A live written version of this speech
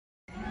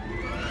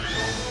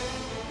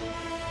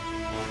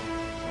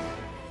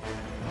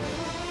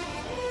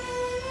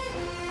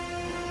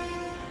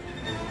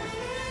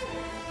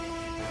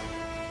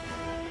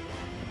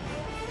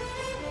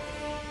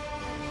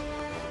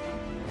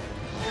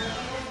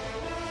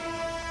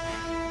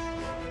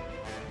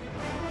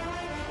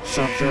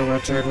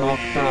Security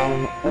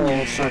lockdown,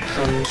 all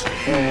sections,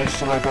 all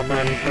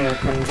Cybermen will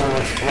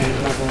converge on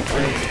level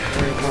 8.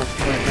 We must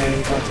regain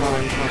the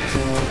time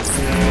capsule.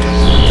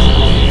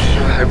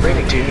 I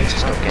really do need to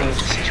stop getting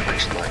into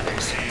situations like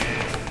this.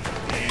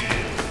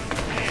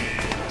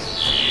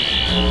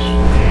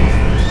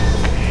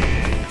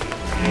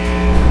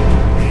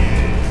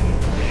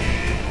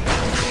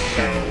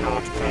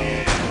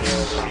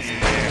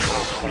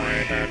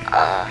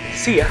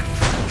 See ya.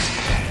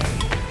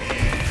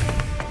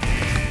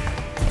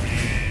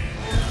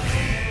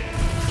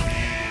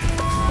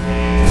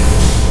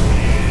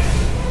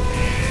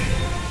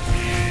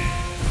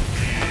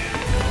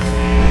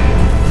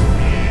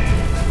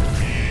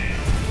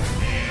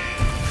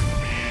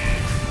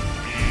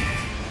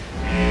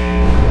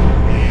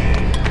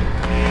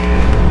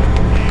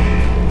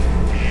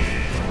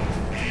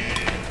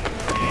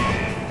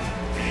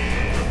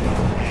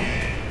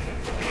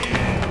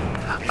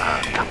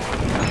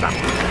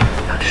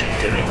 That should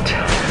do it.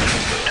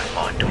 To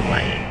find a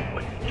way,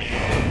 wouldn't you?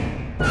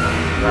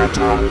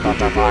 Return the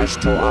device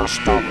to us,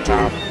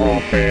 Doctor,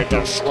 or be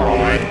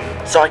destroyed.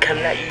 So I can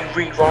let you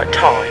rewrite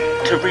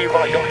time, to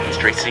rewrite your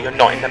history so you're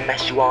not in the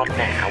mess you are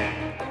now.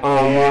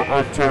 Our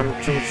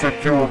attempt to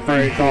secure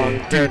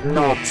Vagon did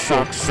not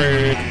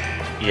succeed.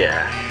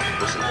 Yeah,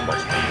 it wasn't the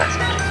most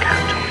pleasant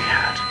encounter we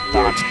had.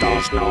 That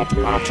does not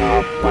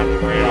matter. When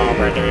we are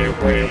ready,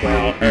 we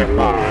will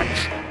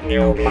emerge.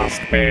 You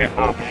must be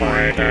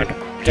upgraded.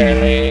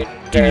 Delete,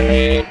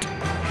 delete.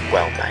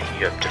 Well mate,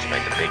 you have just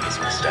made the biggest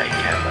mistake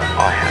ever.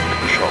 I have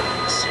control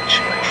of the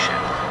situation.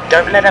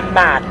 Don't let a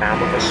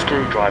madman with a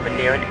screwdriver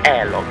near an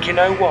airlock. You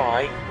know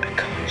why?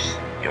 Because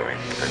you're in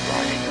for the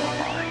ride of your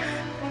life.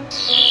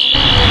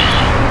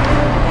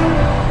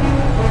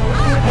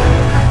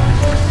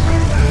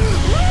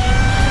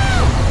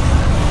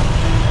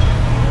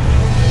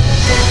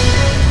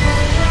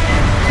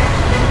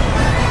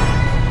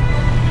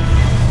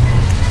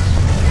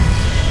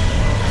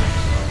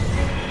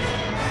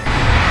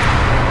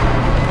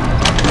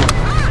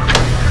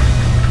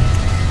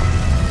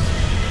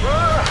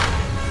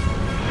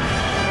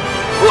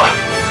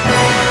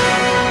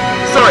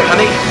 Sorry,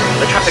 honey.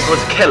 The traffic was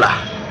a killer.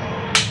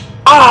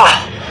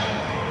 Ah!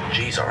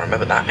 Jeez, I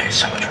remember that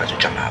mess. I tried to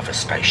jump out of a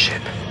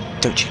spaceship.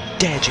 Don't you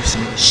dare do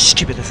something as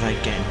stupid as that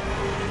again.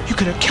 You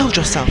could have killed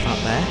yourself out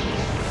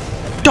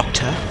there.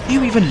 Doctor, are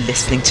you even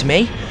listening to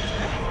me?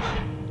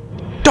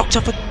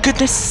 Doctor, for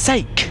goodness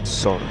sake!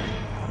 Sorry,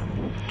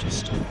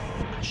 just a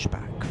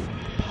flashback from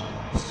the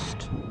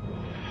past.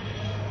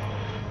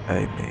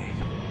 Amy,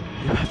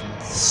 you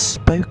haven't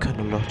spoken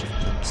a lot of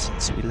them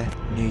since we left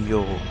New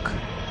York.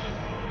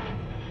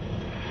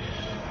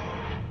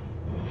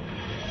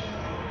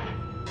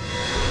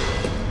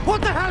 What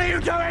the hell are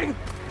you doing?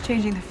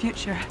 Changing the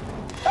future.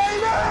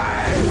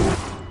 Amy!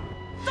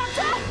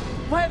 Doctor!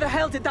 Where the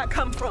hell did that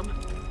come from?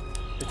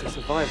 It's a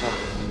survivor.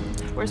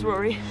 Where's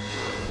Rory?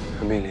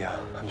 Amelia,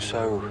 I'm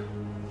so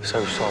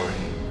sorry.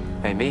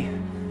 Amy,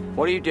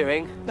 what are you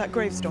doing? That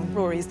gravestone,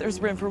 Rory's.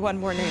 There's room for one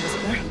more name,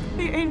 isn't there?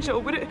 The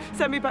angel, would it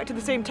send me back to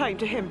the same time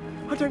to him?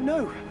 I don't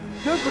know.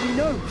 Nobody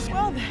knows.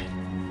 Well then,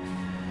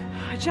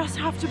 I just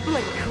have to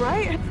blink,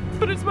 right?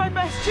 But it's my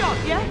best shot,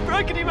 yeah?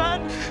 Brackety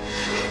man.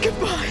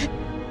 Goodbye.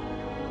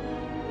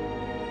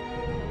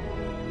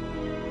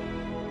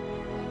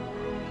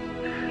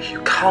 You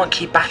can't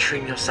keep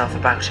battering yourself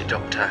about it,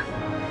 Doctor.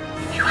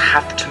 You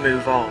have to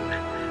move on.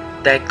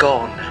 They're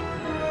gone.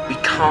 We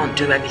can't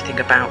do anything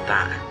about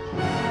that.